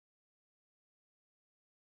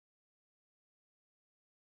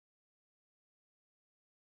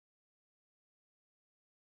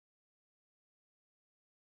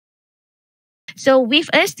So with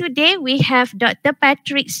us today, we have Dr.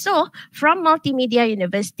 Patrick So from Multimedia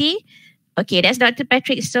University. Okay, that's Dr.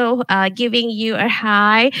 Patrick So giving you a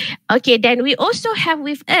hi. Okay, then we also have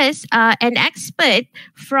with us an expert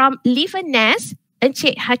from Livernas,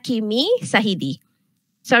 Encik Hakimi Sahidi.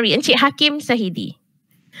 Sorry, Encik Hakim Sahidi.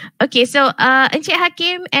 Okay, so Encik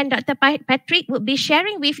Hakim and Dr. Patrick will be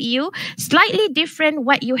sharing with you slightly different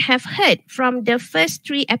what you have heard from the first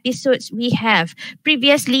 3 episodes we have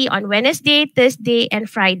previously on Wednesday, Thursday, and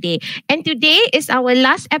Friday. And today is our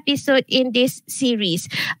last episode in this series.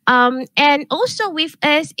 And also with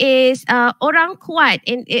us is Orang Kuat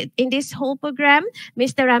in this whole program,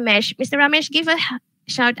 Mr. Ramesh. Mr. Ramesh, give a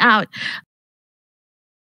shout out.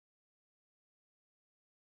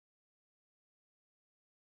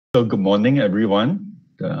 So good morning, everyone.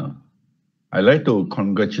 I'd like to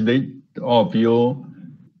congratulate all of you,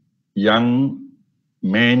 young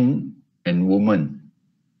men and women.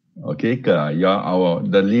 Okay, you're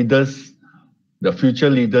the leaders, the future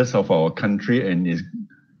leaders of our country, and it's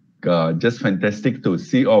just fantastic to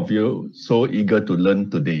see all of you so eager to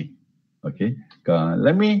learn today. Okay,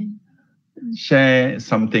 let me share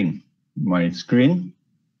something. My screen.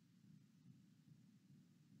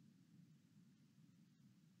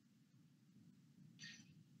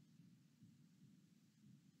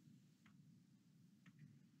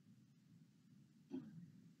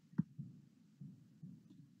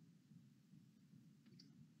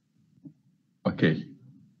 Okay.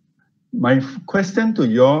 My question to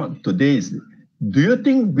you all today is, do you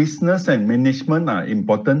think business and management are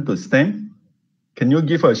important to STEM? Can you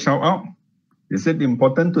give a shout out? Is it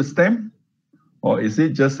important to STEM? Or is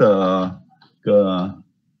it just not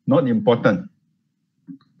important?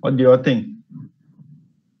 What do you all think?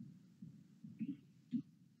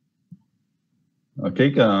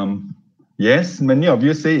 Okay, yes, many of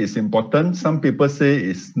you say it's important. Some people say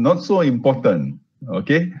it's not so important.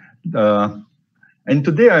 Okay. And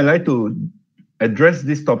today I'd like to address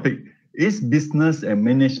this topic. Is business and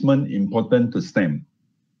management important to STEM?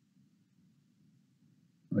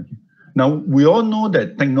 Okay. Now, we all know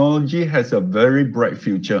that technology has a very bright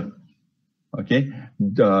future. Okay,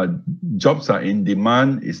 the jobs are in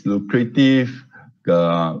demand, it's lucrative.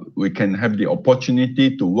 We can have the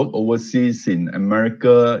opportunity to work overseas in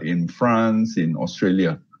America, in France, in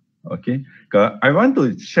Australia. Okay, I want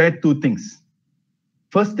to share 2 things.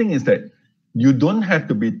 First thing is that you don't have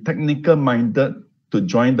to be technical minded to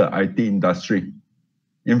join the IT industry.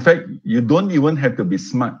 In fact, you don't even have to be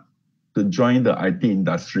smart to join the IT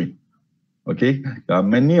industry. Okay,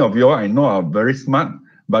 many of you I know are very smart,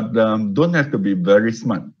 but don't have to be very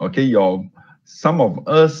smart. Okay, some of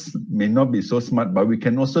us may not be so smart, but we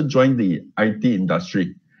can also join the IT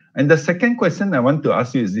industry. And the second question I want to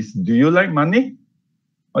ask you is this: do you like money?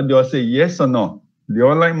 Or do you all say yes or no? Do you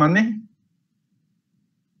all like money?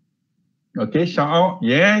 Okay, shout out.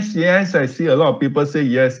 Yes, yes, I see a lot of people say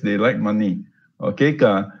yes, they like money. Okay,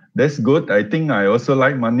 that's good. I think I also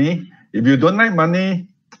like money. If you don't like money,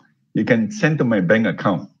 you can send to my bank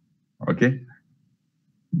account. Okay.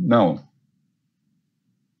 Now,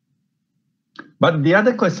 but the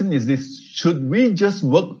other question is this: should we just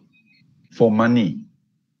work for money?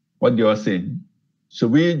 What do you all say?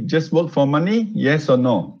 Should we just work for money? Yes or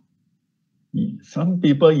no? Some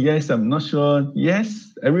people, yes, I'm not sure.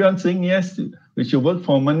 Yes, everyone saying yes, we should work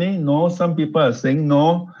for money. No, some people are saying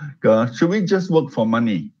no. Should we just work for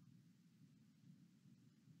money?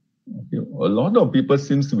 Okay. A lot of people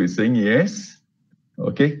seems to be saying yes.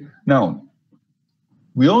 Okay. Now,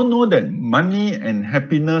 we all know that money and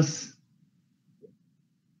happiness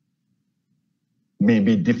may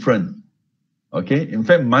be different. Okay. In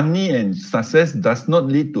fact, money and success does not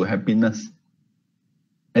lead to happiness.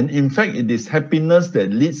 And in fact, it is happiness that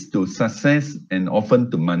leads to success and often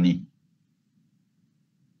to money.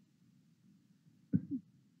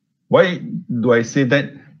 Why do I say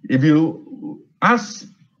that? If you ask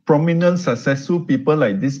prominent, successful people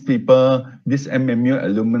like these people, these MMU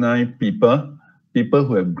alumni people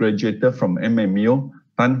who have graduated from MMU,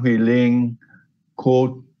 Tan Hui Ling,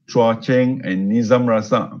 Ko Chua Cheng, and Nizam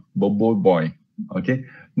Razak, Bobo Boy. Okay.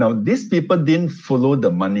 Now, these people didn't follow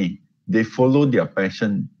the money. They follow their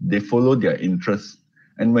passion, they follow their interests.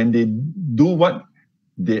 And when they do what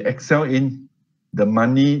they excel in, the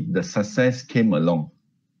money, the success came along.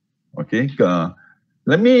 Okay,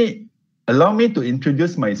 allow me to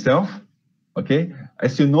introduce myself. Okay,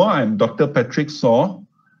 as you know, I'm Dr. Patrick So.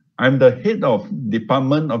 I'm the head of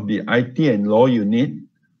Department of the IT and Law Unit,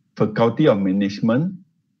 Faculty of Management,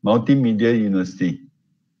 Multimedia University.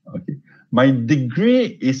 Okay, my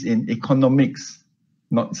degree is in economics.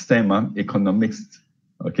 Not STEM, economics.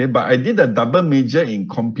 Okay, but I did a double major in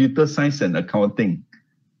computer science and accounting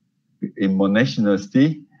in Monash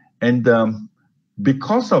University. And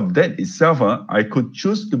because of that itself, I could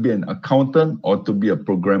choose to be an accountant or to be a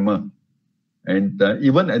programmer. And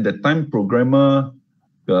even at the time, programmer,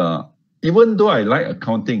 even though I like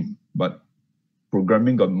accounting, but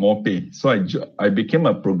programming got more pay. So I became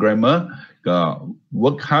a programmer,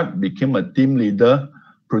 worked hard, became a team leader,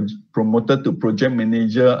 promoted to project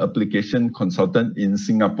manager, application consultant in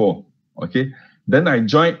Singapore. Okay. Then I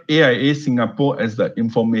joined AIA Singapore as the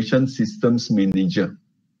information systems manager.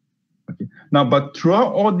 Okay. Now, but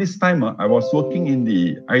throughout all this time, I was working in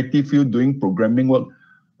the IT field doing programming work.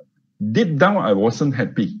 Deep down, I wasn't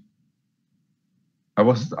happy. I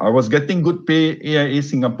was getting good pay. AIA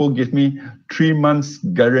Singapore gave me 3 months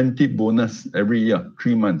guaranteed bonus every year,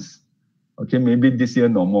 3 months. Okay, maybe this year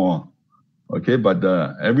no more. Okay, but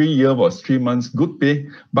every year was 3 months good pay,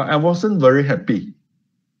 but I wasn't very happy.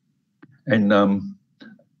 And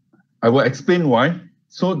I will explain why.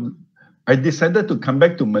 So I decided to come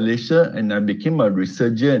back to Malaysia and I became a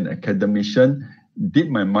researcher and academician, did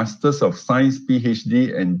my Masters of Science,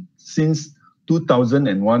 PhD, and since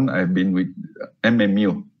 2001, I've been with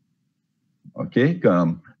MMU. Okay,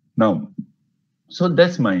 now, so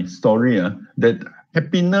that's my story, that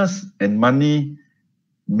happiness and money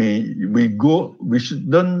we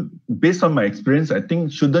shouldn't, based on my experience, I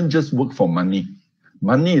think shouldn't just work for money.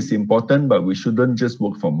 Money is important, but we shouldn't just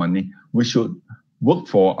work for money. We should work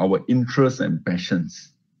for our interests and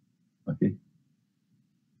passions. Okay.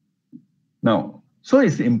 Now, so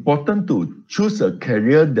it's important to choose a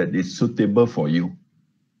career that is suitable for you.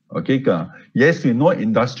 Okay. Yes, we know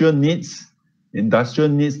industrial needs. Industrial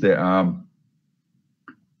needs that are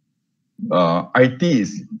IT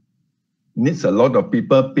needs a lot of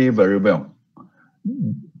people, pay very well.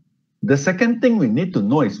 The second thing we need to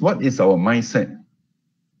know is what is our mindset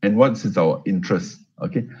and what is our interest.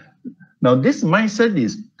 Okay. Now this mindset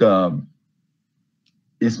is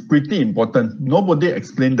pretty important. Nobody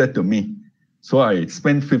explained that to me. So I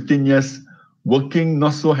spent 15 years working,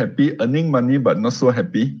 not so happy, earning money, but not so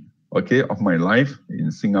happy, okay, of my life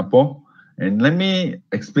in Singapore. And let me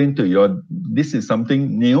explain to you, this is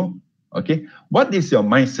something new, okay? What is your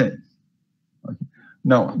mindset? Okay.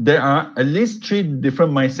 Now, there are at least 3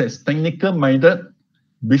 different mindsets: technical-minded,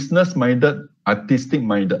 business-minded,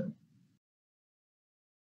 artistic-minded.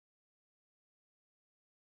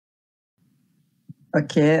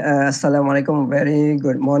 Okay, Assalamualaikum. Very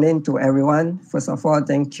good morning to everyone. First of all,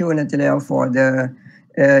 thank you, Natalia, for the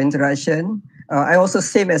introduction. I also,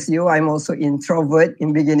 same as you, I'm also introvert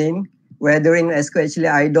in beginning, where during school, actually,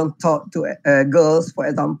 I don't talk to girls, for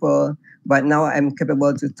example, but now I'm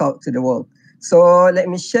capable to talk to the world. So let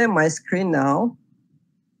me share my screen now.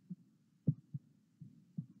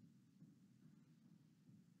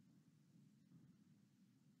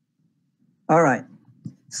 All right.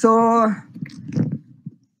 So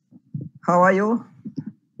how are you?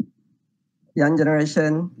 Young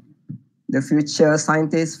generation, the future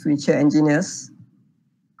scientists, future engineers.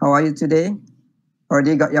 How are you today?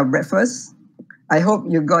 Already got your breakfast? I hope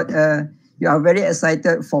you got you are very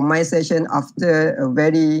excited for my session after a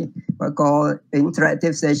very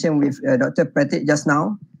interactive session with Dr. Patrick just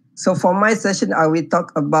now. So for my session, I will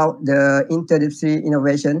talk about the interdisciplinary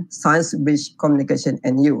innovation, science-based communication,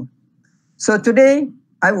 and you. So today,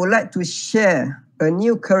 I would like to share a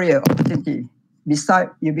new career opportunity beside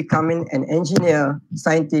you becoming an engineer,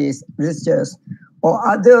 scientist, researcher, or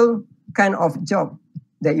other kind of job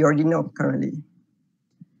that you already know currently.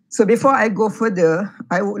 So before I go further,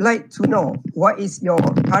 I would like to know what is your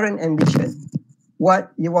current ambition,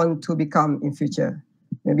 what you want to become in future.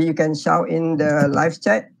 Maybe you can shout in the live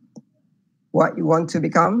chat what you want to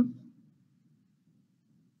become.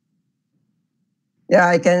 Yeah,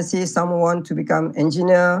 I can see someone want to become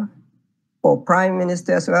engineer or prime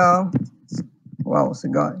minister as well. Wow, so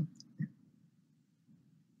God.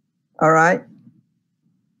 All right.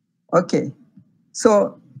 Okay.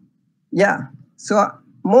 So, yeah. So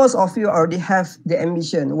most of you already have the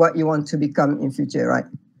ambition, what you want to become in future, right?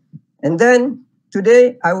 And then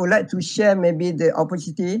today, I would like to share maybe the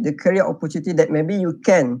opportunity, the career opportunity that maybe you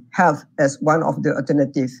can have as one of the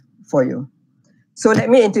alternatives for you. So let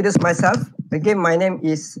me introduce myself. Again, my name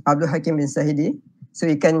is Abdul Hakim bin Sahidi. So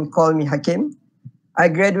you can call me Hakim. I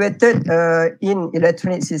graduated in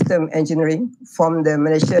Electronic System Engineering from the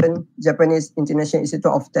Malaysian Japanese International Institute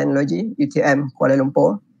of Technology, UTM, Kuala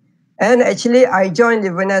Lumpur. And actually, I joined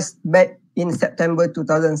Livernas back in September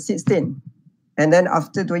 2016. And then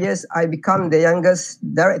after 2 years, I became the youngest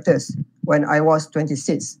directors when I was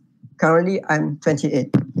 26. Currently, I'm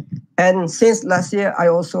 28. And since last year, I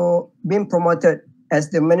also been promoted as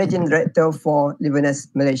the Managing Director for Livenes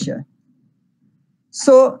Malaysia.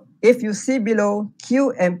 So if you see below,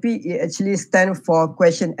 Q and P, it actually stand for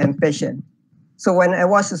question and passion. So when I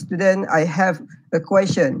was a student, I have a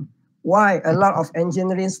question, why a lot of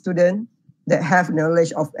engineering students that have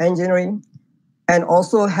knowledge of engineering and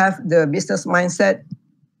also have the business mindset,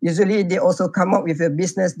 usually they also come up with a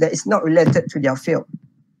business that is not related to their field,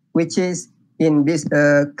 which is in this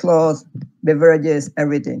clothes, beverages,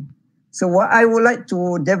 everything. So what I would like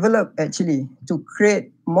to develop actually to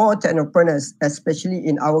create more entrepreneurs, especially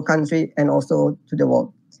in our country and also to the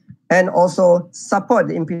world, and also support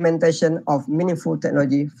the implementation of meaningful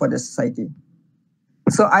technology for the society.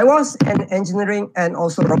 So I was an engineering and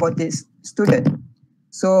also robotics student.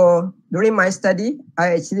 So during my study,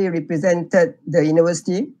 I actually represented the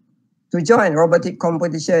university to join robotic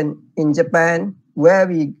competition in Japan, where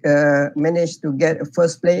we managed to get a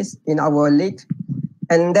first place in our league.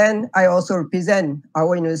 And then I also represent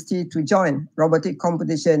our university to join robotic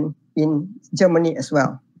competition in Germany as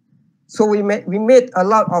well. So we made a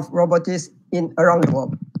lot of robotics around the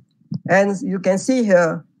world. And you can see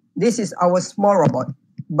here, this is our small robot,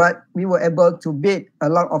 but we were able to beat a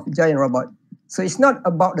lot of giant robots. So it's not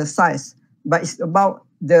about the size, but it's about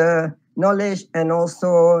the knowledge and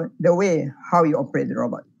also the way how you operate the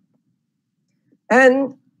robot.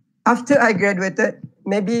 And after I graduated,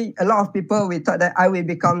 maybe a lot of people, we thought that I will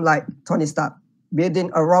become like Tony Stark,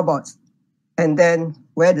 building a robot and then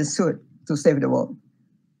wear the suit to save the world.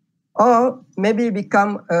 Or maybe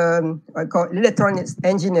become I call electronics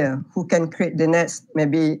engineer who can create the next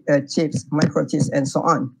maybe chips, microchips, and so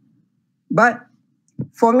on. But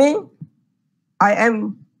for me, I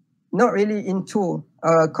am not really into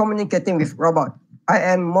communicating with robots. I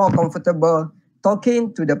am more comfortable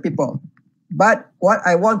talking to the people. But what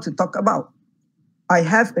I want to talk about, I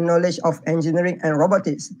have a knowledge of engineering and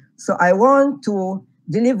robotics. So I want to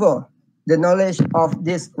deliver the knowledge of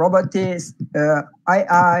this robotics,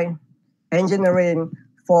 AI, engineering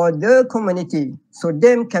for the community, so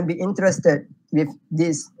them can be interested with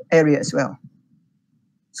this area as well.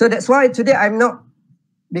 So that's why today I'm not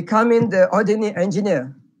becoming the ordinary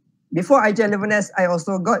engineer. Before I joined Livenes, I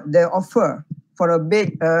also got the offer for a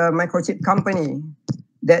big microchip company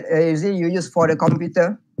that usually you use for the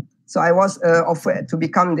computer. So I was offered to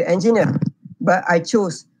become the engineer, but I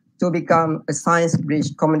chose to become a science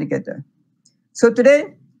bridge communicator. So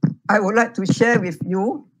today, I would like to share with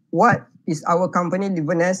you what is our company,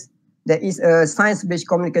 Livenes, that is a science bridge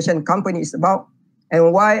communication company is about,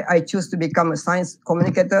 and why I choose to become a science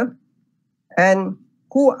communicator, and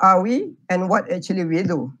who are we, and what actually we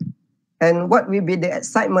do, and what will be the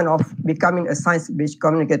excitement of becoming a science bridge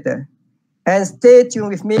communicator. And stay tuned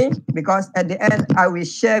with me, because at the end, I will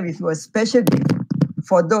share with you a special gift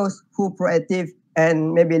for those who are proactive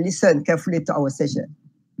and maybe listen carefully to our session.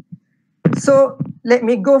 So let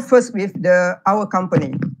me go first with our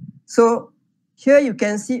company. So here you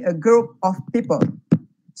can see a group of people.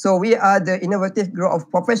 So we are the innovative group of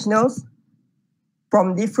professionals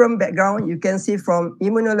from different backgrounds. You can see from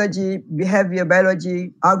immunology, behavior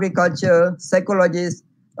biology, agriculture, psychologists,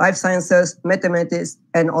 life sciences, mathematics,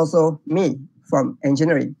 and also me from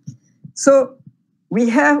engineering. So we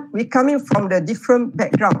coming from the different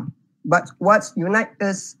background, but what unites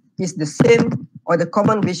us is the same or the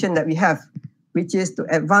common vision that we have, which is to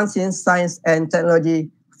advance in science and technology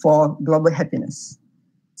for global happiness.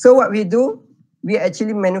 So what we do, we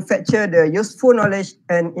actually manufacture the useful knowledge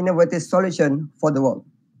and innovative solution for the world.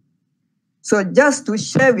 So just to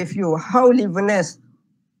share with you how Livenes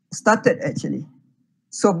started actually.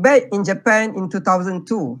 So back in Japan in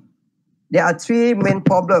 2002, there are three main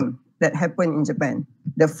problems that happen in Japan.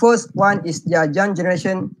 The first one is their young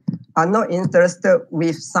generation are not interested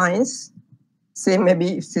with science. Same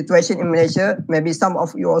maybe situation in Malaysia, maybe some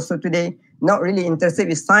of you also today not really interested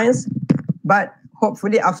with science, but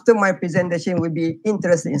hopefully after my presentation will be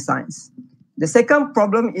interested in science. The second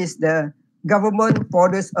problem is the government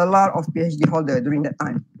produced a lot of PhD holders during that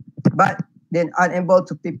time, but they're unable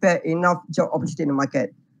to prepare enough job opportunity in the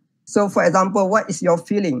market. So for example, what is your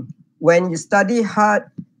feeling when you study hard,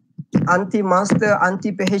 anti-master,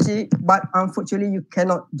 anti-PhD, but unfortunately you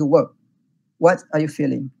cannot do work? What are you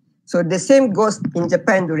feeling? So the same goes in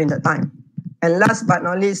Japan during that time. And last but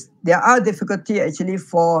not least, there are difficulty actually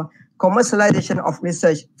for commercialization of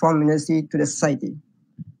research from university to the society.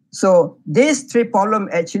 So these three problems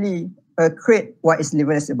actually create what is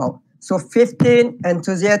Livenes about. So 15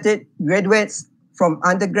 enthusiastic graduates from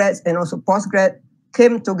undergrads and also postgrad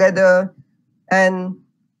came together and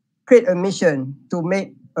create a mission to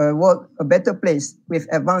make world a better place with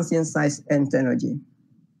advanced in science and technology.